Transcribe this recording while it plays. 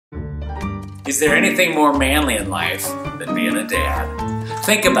Is there anything more manly in life than being a dad?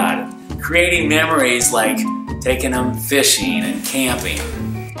 Think about it. Creating memories like taking them fishing and camping,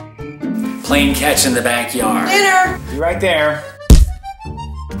 playing catch in the backyard. Dinner! Be right there.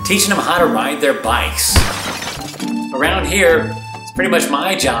 Teaching them how to ride their bikes. Around here, it's pretty much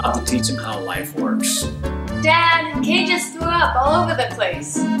my job to teach them how life works. Dad, Kay just threw up all over the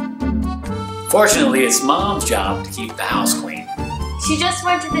place. Fortunately, it's Mom's job to keep the house clean. She just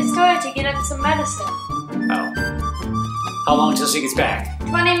went to the store to get us some medicine. Oh. How long till she gets back?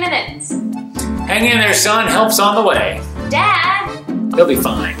 20 minutes. Hang in there, son. Help's on the way. Dad! He'll be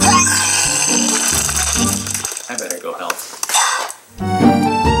fine. I better go help.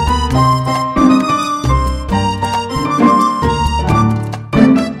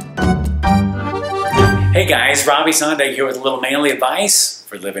 Hey guys, Robbie Sondag here with a little manly advice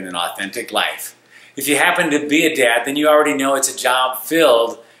for living an authentic life. If you happen to be a dad, then you already know it's a job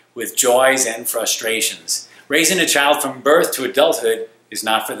filled with joys and frustrations. Raising a child from birth to adulthood is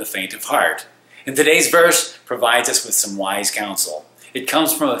not for the faint of heart. And today's verse provides us with some wise counsel. It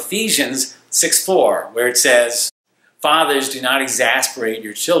comes from Ephesians 6:4, where it says, "Fathers, do not exasperate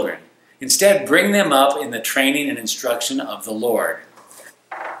your children. Instead, bring them up in the training and instruction of the Lord."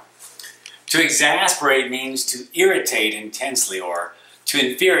 To exasperate means to irritate intensely or to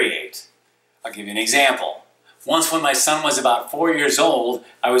infuriate. I'll give you an example. Once when my son was about 4 years old,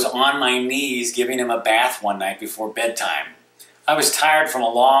 I was on my knees giving him a bath one night before bedtime. I was tired from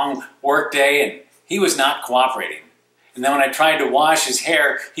a long work day and he was not cooperating. And then when I tried to wash his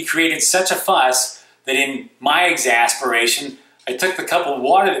hair, he created such a fuss that in my exasperation, I took the cup of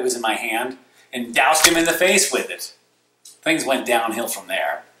water that was in my hand and doused him in the face with it. Things went downhill from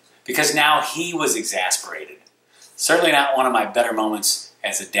there because now he was exasperated. Certainly not one of my better moments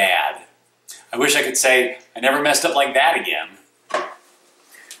as a dad. I wish I could say I never messed up like that again.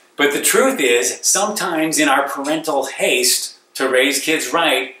 But the truth is, sometimes in our parental haste to raise kids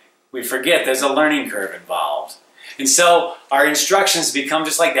right, we forget there's a learning curve involved. And so our instructions become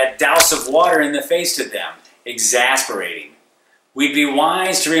just like that douse of water in the face to them, exasperating. We'd be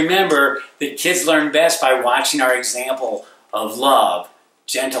wise to remember that kids learn best by watching our example of love,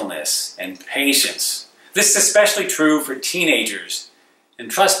 gentleness, and patience. This is especially true for teenagers. And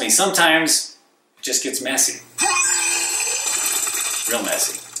trust me, sometimes it just gets messy. Real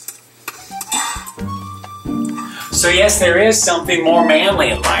messy. So yes, there is something more manly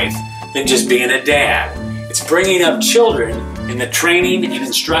in life than just being a dad. It's bringing up children in the training and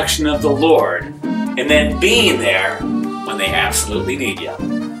instruction of the Lord, and then being there when they absolutely need you.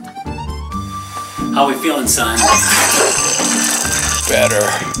 How we feeling, son? Better.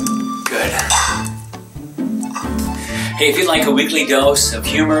 Good. Hey, if you'd like a weekly dose of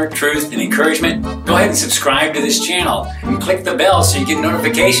humor, truth, and encouragement, go ahead and subscribe to this channel and click the bell so you get a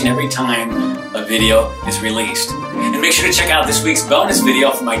notification every time a video is released. And make sure to check out this week's bonus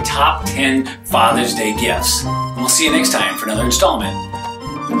video for my top 10 Father's Day gifts. And we'll see you next time for another installment.